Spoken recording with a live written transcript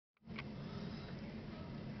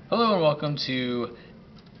Hello and welcome to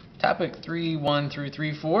topic 3.1 through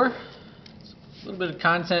 3.4. A little bit of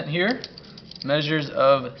content here. Measures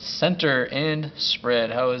of center and spread.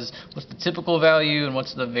 What's the typical value and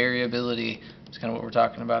what's the variability? That's kind of what we're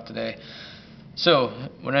talking about today. So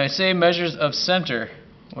when I say measures of center,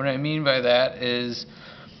 what I mean by that is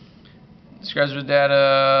describes what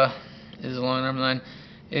data is along the number line.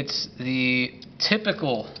 It's the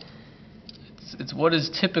typical. It's what is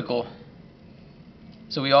typical.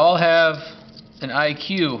 So we all have an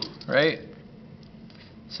IQ, right?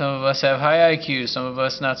 Some of us have high IQ, some of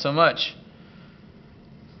us not so much.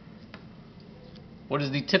 What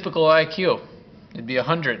is the typical IQ? It'd be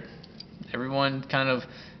 100. Everyone kind of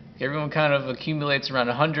accumulates around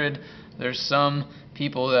 100. There's some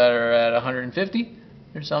people that are at 150.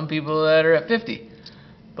 There's some people that are at 50.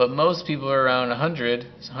 But most people are around 100.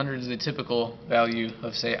 So 100 is the typical value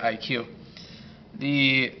of, say, IQ.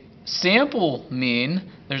 The sample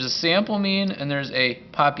mean, there's a sample mean and there's a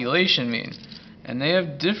population mean, and they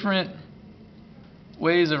have different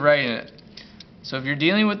ways of writing it. So if you're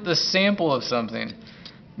dealing with the sample of something,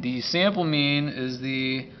 the sample mean is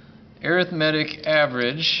the arithmetic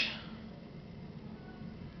average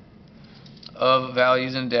of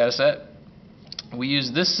values in a data set. We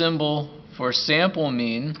use this symbol for sample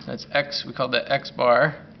mean, that's x, we call that x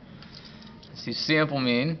bar. It's the sample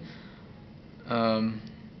mean.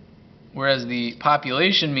 Whereas the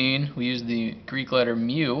population mean, we use the Greek letter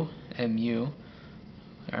mu, mu.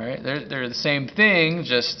 Alright, they're the same thing,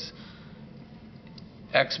 just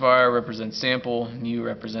x bar represents sample, mu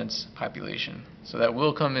represents population. So that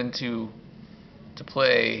will come into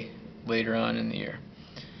play later on in the year.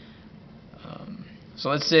 So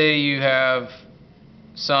let's say you have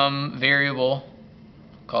some variable,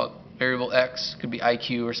 call it variable x, could be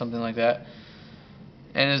IQ or something like that.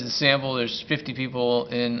 And as the sample, there's 50 people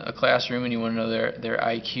in a classroom and you want to know their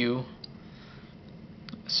IQ.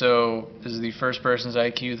 So this is the first person's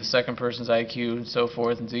IQ, the second person's IQ, and so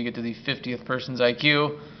forth until you get to the 50th person's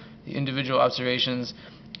IQ, the individual observations.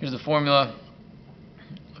 Here's the formula.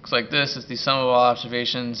 Looks like this. It's the sum of all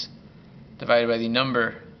observations divided by the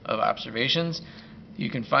number of observations. You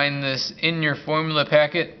can find this in your formula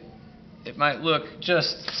packet. It might look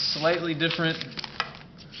just slightly different,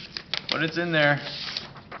 but it's in there.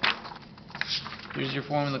 Here's your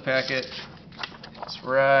formula packet. It's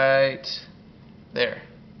right there.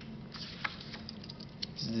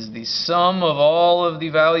 This is the sum of all of the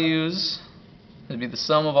values. It would be the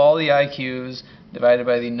sum of all the IQs divided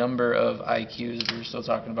by the number of IQs. We're still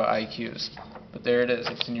talking about IQs. But there it is.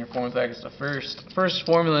 It's in your formula packet. It's the first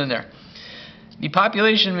formula in there. The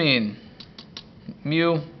population mean.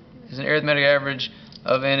 Mu is an arithmetic average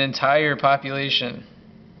of an entire population.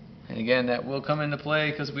 And again, that will come into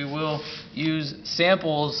play because we will use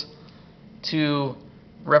samples to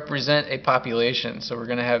represent a population. So we're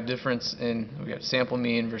going to have difference in, we have sample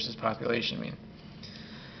mean versus population mean.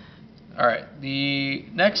 Alright, the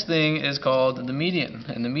next thing is called the median.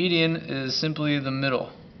 And the median is simply the middle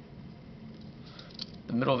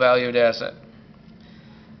value of data set.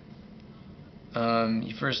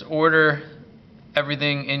 You first order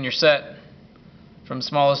everything in your set from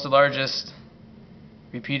smallest to largest.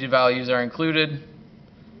 Repeated values are included.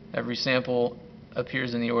 Every sample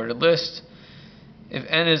appears in the ordered list. If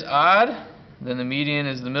n is odd, then the median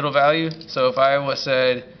is the middle value. So if I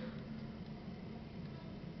said,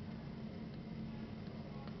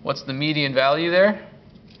 what's the median value there?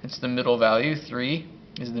 It's the middle value. 3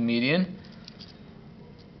 is the median.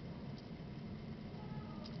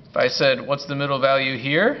 If I said, what's the middle value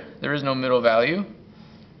here? There is no middle value.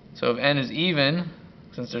 So if n is even,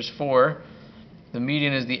 since there's 4, the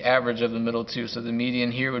median is the average of the middle two, so the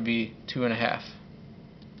median here would be 2.5.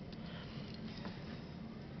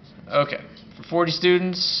 Okay, for 40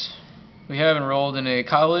 students, we have enrolled in a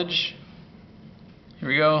college. Here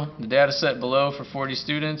we go, the data set below for 40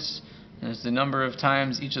 students, and it's the number of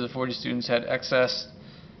times each of the 40 students had accessed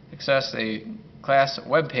a class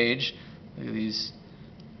web page. Look at these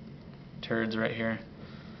turds right here.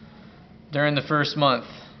 During the first month.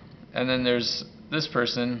 And then there's this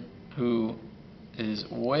person who is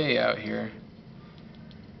way out here.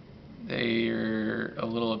 They're a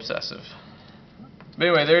little obsessive. But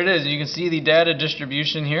anyway, there it is. You can see the data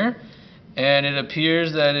distribution here, and it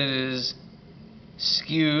appears that it is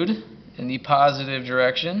skewed in the positive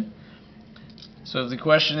direction. So if the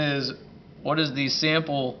question is, what is the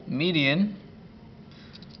sample median?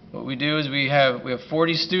 What we do is we have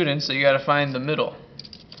 40 students, so you got to find the middle.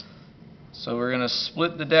 So we're going to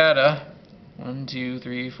split the data. 1, 2,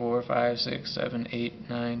 3, 4, 5, 6, 7, 8,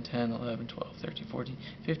 9, 10, 11, 12, 13, 14,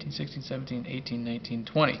 15, 16, 17, 18, 19,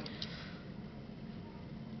 20.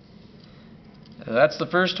 So that's the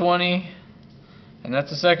first 20, and that's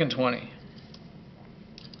the second 20.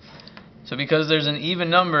 So because there's an even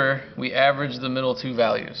number, we average the middle two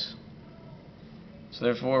values. So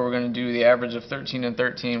therefore, we're going to do the average of 13 and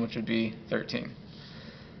 13, which would be 13.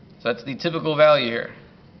 So that's the typical value here,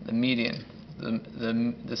 the median.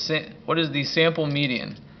 What is the sample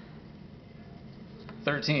median?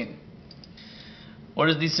 13. What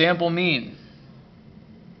does the sample mean?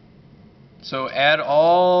 So add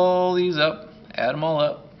all these up, add them all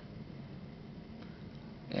up,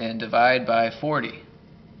 and divide by 40.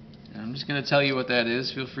 And I'm just going to tell you what that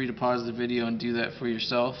is. Feel free to pause the video and do that for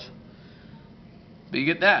yourself. But you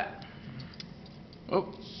get that.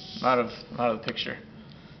 Oh, out of the picture.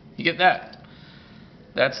 You get that.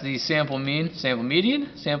 That's the sample mean, sample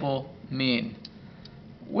median, sample mean.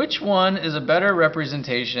 Which one is a better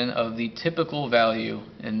representation of the typical value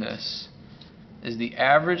in this? Is the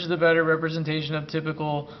average the better representation of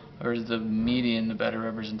typical, or is the median the better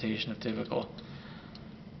representation of typical?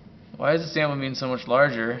 Why is the sample mean so much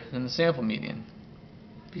larger than the sample median?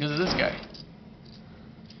 Because of this guy.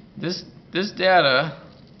 This data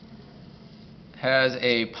has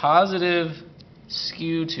a positive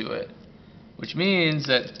skew to it, which means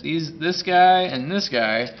that this guy and this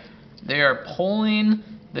guy, they are pulling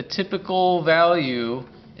the typical value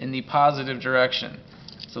in the positive direction.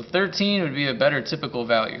 So 13 would be a better typical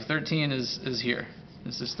value. 13 is here.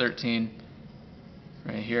 This is 13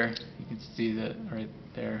 right here. You can see that right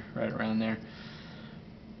there, right around there.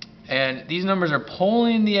 And these numbers are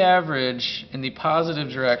pulling the average in the positive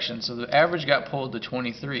direction. So the average got pulled to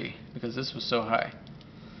 23 because this was so high.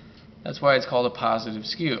 That's why it's called a positive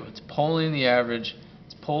skew. It's pulling the average,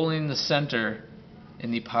 it's pulling the center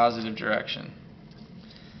in the positive direction.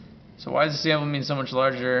 So why does the sample mean so much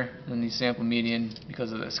larger than the sample median?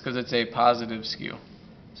 Because of this, because it's a positive skew.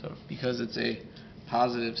 So because it's a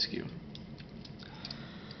positive skew.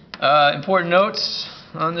 Important notes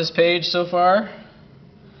on this page so far.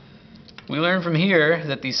 We learned from here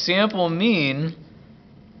that the sample mean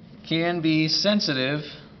can be sensitive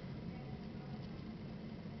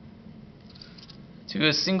to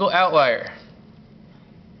a single outlier.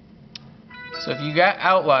 So if you got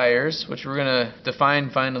outliers, which we're going to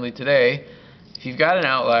define finally today, if you've got an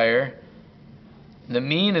outlier, the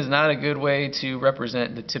mean is not a good way to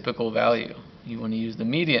represent the typical value. You want to use the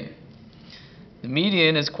median. The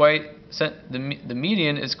median is quite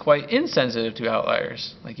insensitive to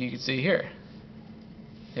outliers, like you can see here.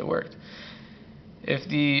 It worked. If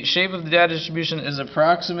the shape of the data distribution is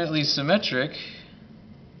approximately symmetric,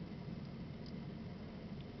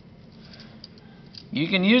 you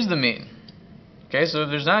can use the mean. Okay, so if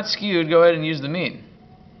there's not skewed, go ahead and use the mean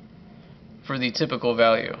for the typical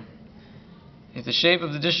value. If the shape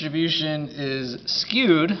of the distribution is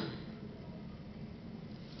skewed,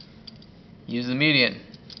 use the median.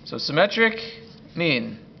 So symmetric,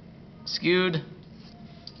 mean. Skewed,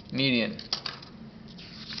 median.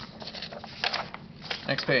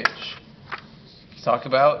 Next page. Let's talk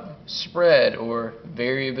about spread or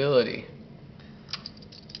variability.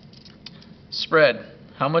 Spread.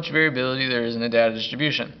 How much variability there is in a data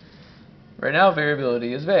distribution. Right now,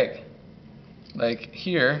 variability is vague. Like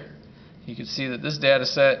here, you can see that this data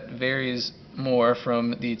set varies more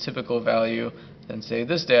from the typical value than, say,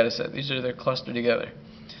 this data set. They're clustered together.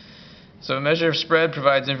 So a measure of spread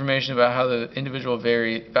provides information about how the individual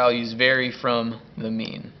values vary from the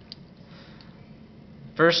mean.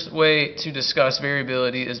 First way to discuss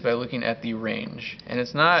variability is by looking at the range. And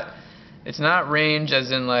it's not range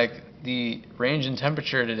as in like the range in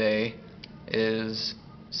temperature today is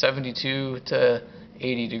 72 to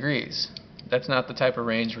 80 degrees. That's not the type of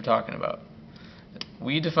range we're talking about.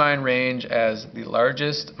 We define range as the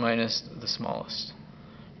largest minus the smallest.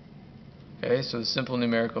 Okay, so the simple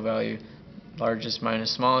numerical value, largest minus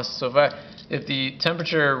smallest. So if the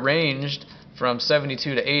temperature ranged from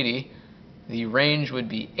 72 to 80, the range would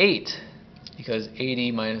be 8, because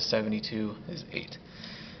 80 minus 72 is 8.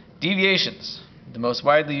 Deviations. The most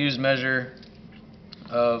widely used measure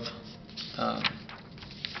of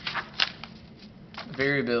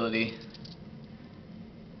variability,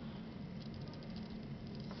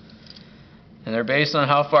 and they're based on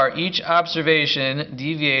how far each observation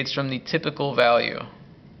deviates from the typical value.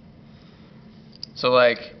 So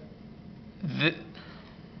like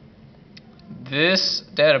this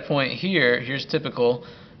data point here, here's typical,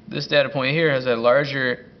 this data point here has a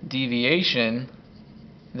larger deviation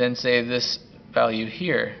than, say, this value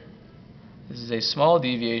here. This is a small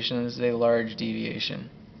deviation, this is a large deviation.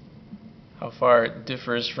 How far it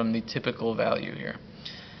differs from the typical value here.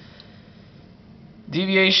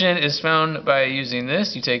 Deviation is found by using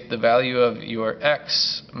this. You take the value of your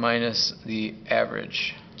x minus the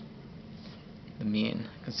average, the mean.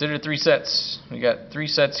 Consider 3 sets. We got 3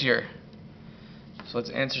 sets here. So let's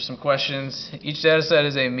answer some questions. Each data set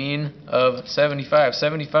is a mean of 75.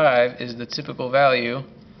 75 is the typical value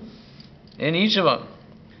in each of them.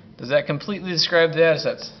 Does that completely describe the data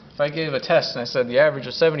sets? If I gave a test and I said the average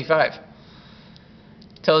was 75,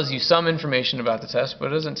 it tells you some information about the test, but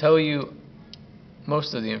it doesn't tell you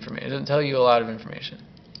most of the information. It doesn't tell you a lot of information.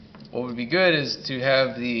 What would be good is to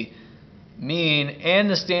have the mean and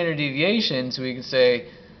the standard deviation so we can say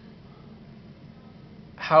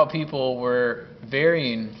how people were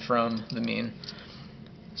varying from the mean.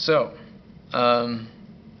 So,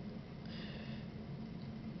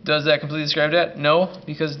 does that completely describe that? No,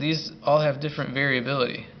 because these all have different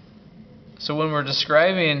variability. So when we're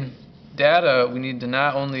describing data, we need to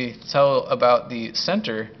not only tell about the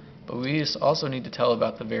center, but we also need to tell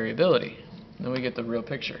about the variability. And then we get the real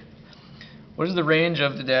picture. What is the range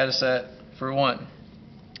of the data set for 1?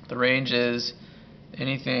 The range is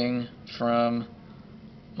anything from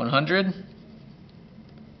 100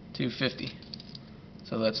 to 50.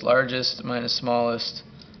 So that's largest minus smallest.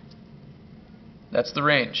 That's the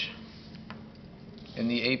range. In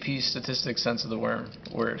the AP statistics sense of the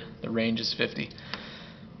word, the range is 50.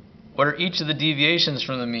 What are each of the deviations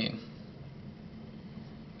from the mean?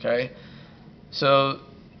 Okay, so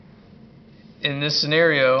in this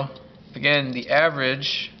scenario, again, the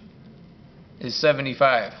average is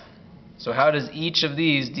 75. So how does each of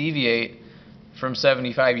these deviate from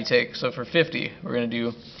 75 you take? So for 50, we're going to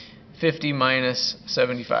do 50 minus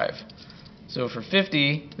 75. So for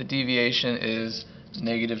 50, the deviation is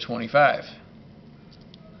negative 25.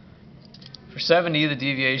 For 70, the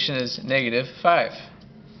deviation is negative 5.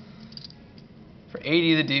 For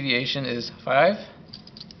 80, the deviation is 5.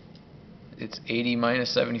 It's 80 minus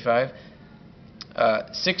 75.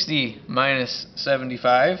 60 minus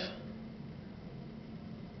 75,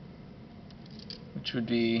 which would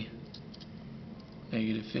be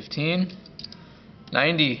negative 15.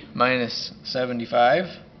 90 minus 75,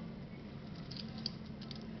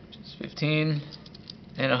 which is 15.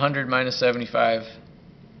 And 100 minus 75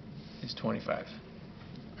 is 25.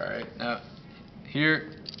 Alright, now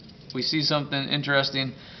here we see something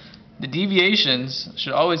interesting. The deviations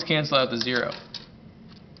should always cancel out the 0.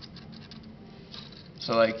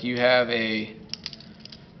 So like you have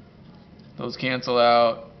those cancel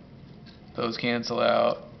out, those cancel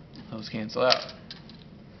out, those cancel out.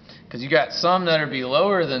 Because you got some that will be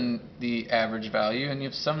lower than the average value, and you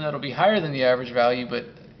have some that will be higher than the average value, but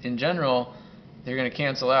in general, they're going to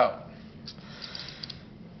cancel out.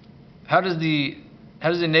 How does the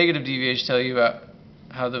negative deviation tell you about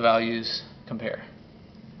how the values compare?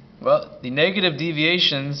 Well, the negative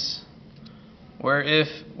deviations were if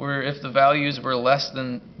the values were less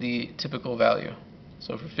than the typical value.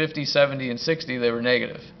 So for 50, 70, and 60, they were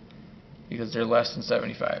negative because they're less than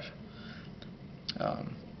 75.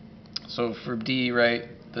 So for D, right,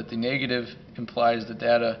 that the negative implies the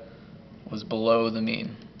data was below the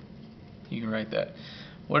mean. You can write that.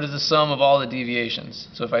 What is the sum of all the deviations?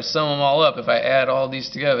 So if I sum them all up, if I add all these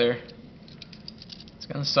together, it's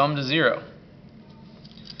going to sum to 0.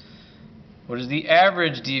 What is the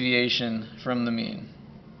average deviation from the mean?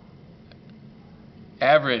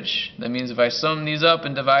 Average. That means if I sum these up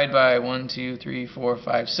and divide by 1, 2, 3, 4,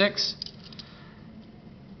 5, 6,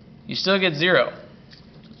 you still get 0.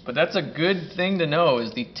 But that's a good thing to know,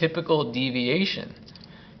 is the typical deviation.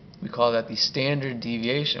 We call that the standard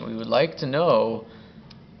deviation. We would like to know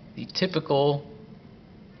the typical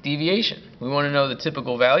deviation. We want to know the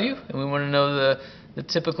typical value, and we want to know the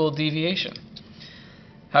typical deviation.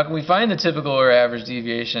 How can we find the typical or average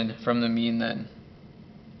deviation from the mean then?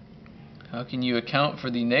 How can you account for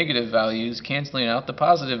the negative values canceling out the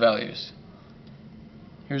positive values?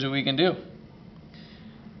 Here's what we can do.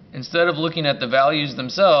 Instead of looking at the values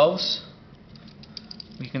themselves,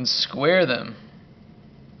 we can square them.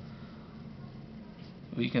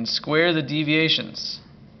 We can square the deviations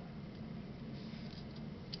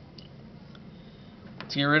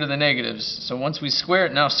to get rid of the negatives. So once we square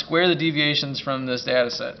it, now square the deviations from this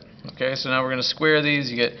data set. Okay, so now we're going to square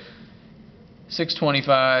these. You get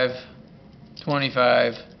 625,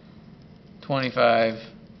 25, 25,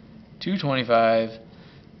 225,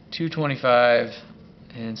 225,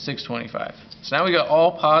 and 625. So now we got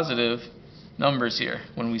all positive numbers here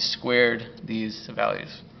when we squared these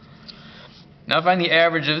values. Now find the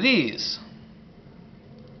average of these.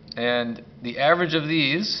 And the average of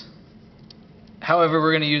these, however,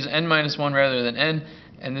 we're going to use n minus 1 rather than n,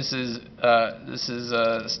 and this is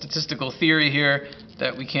a statistical theory here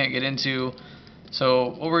that we can't get into.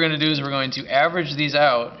 So what we're going to do is we're going to average these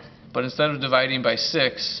out, but instead of dividing by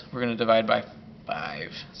 6, we're going to divide by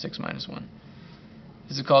 5. 6 minus 1.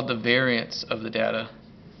 This is called the variance of the data.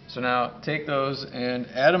 So now take those and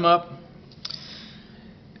add them up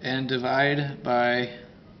and divide by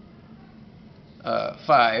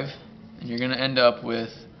 5, and you're going to end up with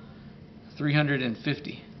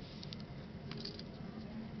 350.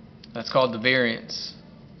 That's called the variance.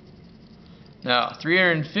 Now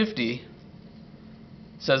 350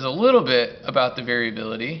 says a little bit about the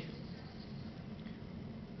variability,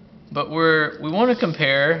 but we want to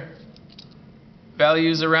compare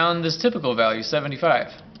values around this typical value,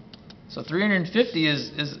 75. So 350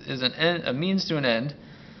 is a means to an end.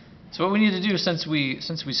 So what we need to do, since we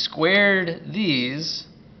squared these,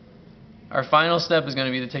 our final step is going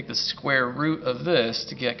to be to take the square root of this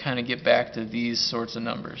to get back to these sorts of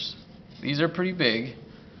numbers. These are pretty big,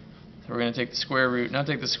 so we're going to take the square root. Now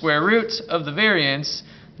take the square root of the variance.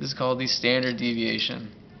 This is called the standard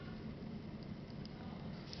deviation.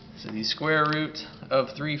 So the square root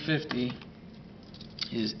of 350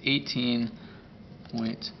 is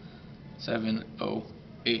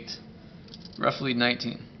 18.708, roughly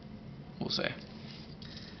 19, we'll say.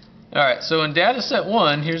 Alright, so in data set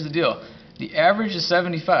 1, here's the deal. The average is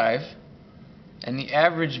 75, and the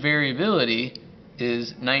average variability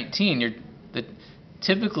is 19.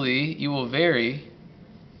 Typically, you will vary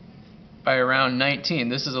by around 19.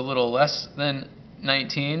 This is a little less than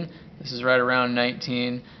 19. This is right around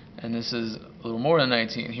 19, and this is a little more than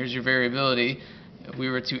 19. Here's your variability. If we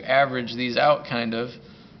were to average these out,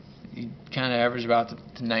 you average about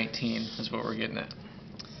to 19 is what we're getting at.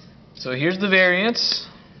 So here's the variance.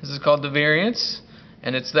 This is called the variance,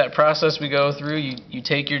 and it's that process we go through. You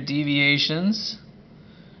take your deviations,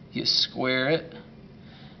 you square it,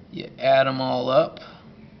 you add them all up,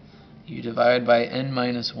 you divide by n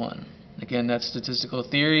minus 1. Again, that's statistical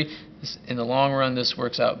theory. In the long run, this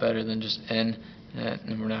works out better than just n,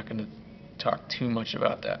 and we're not going to talk too much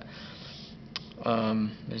about that.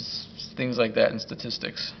 There's things like that in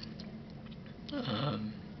statistics.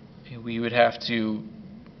 We would have to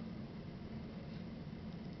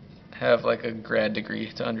have like a grad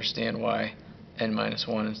degree to understand why n minus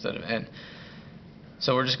 1 instead of n.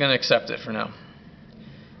 So we're just going to accept it for now.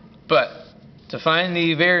 But to find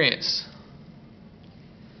the variance,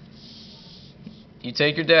 you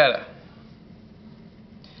take your data,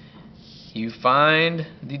 you find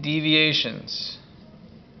the deviations,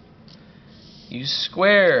 you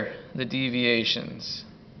square the deviations,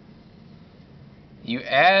 you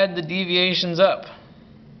add the deviations up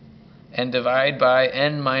and divide by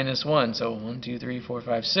n minus 1. So 1, 2, 3, 4,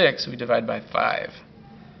 5, 6, we divide by 5.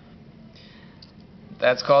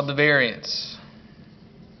 That's called the variance.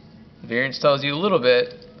 The variance tells you a little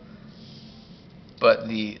bit, but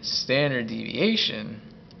the standard deviation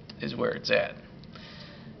is where it's at.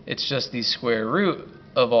 It's just the square root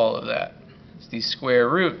of all of that. It's the square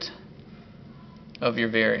root of your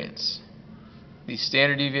variance. The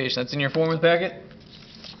standard deviation, that's in your formula packet.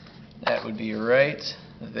 That would be right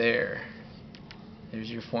there. There's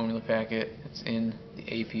your formula packet. It's in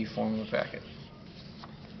the AP formula packet.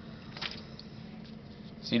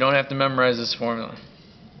 So you don't have to memorize this formula.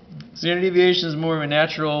 Standard deviation is more of a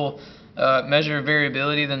natural measure of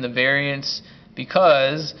variability than the variance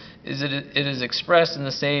because it is expressed in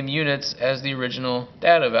the same units as the original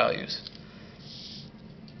data values.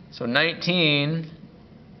 So 19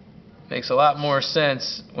 makes a lot more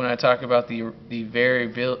sense when I talk about the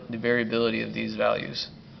variability of these values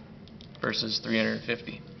versus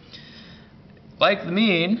 350. Like the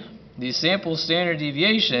mean, the sample standard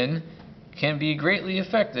deviation can be greatly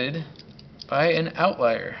affected by an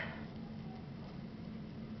outlier.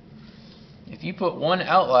 If you put one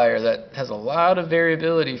outlier that has a lot of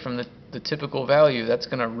variability from the typical value, that's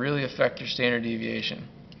going to really affect your standard deviation.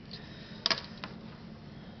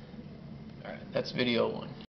 Alright, that's video 1.